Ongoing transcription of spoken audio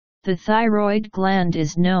The thyroid gland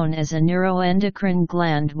is known as a neuroendocrine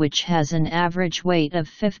gland, which has an average weight of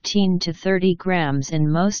 15 to 30 grams in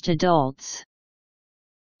most adults.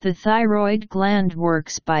 The thyroid gland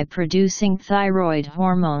works by producing thyroid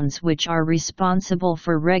hormones, which are responsible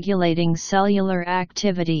for regulating cellular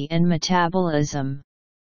activity and metabolism.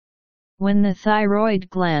 When the thyroid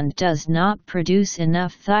gland does not produce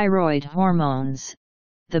enough thyroid hormones,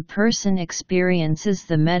 the person experiences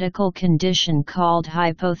the medical condition called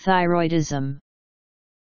hypothyroidism.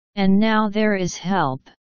 And now there is help.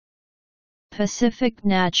 Pacific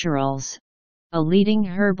Naturals, a leading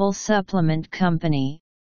herbal supplement company,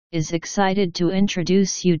 is excited to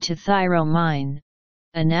introduce you to Thyromine,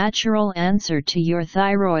 a natural answer to your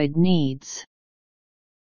thyroid needs.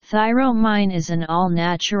 Thyromine is an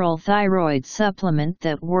all-natural thyroid supplement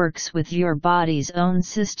that works with your body's own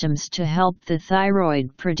systems to help the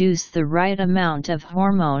thyroid produce the right amount of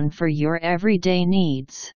hormone for your everyday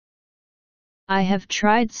needs. I have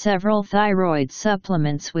tried several thyroid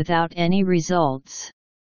supplements without any results.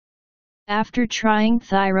 After trying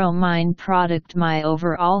Thyromine product, my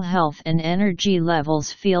overall health and energy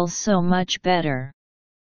levels feel so much better.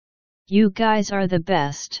 You guys are the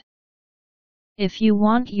best. If you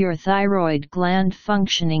want your thyroid gland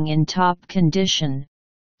functioning in top condition,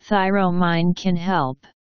 Thyromine can help.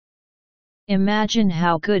 Imagine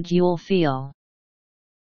how good you'll feel.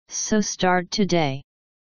 So start today.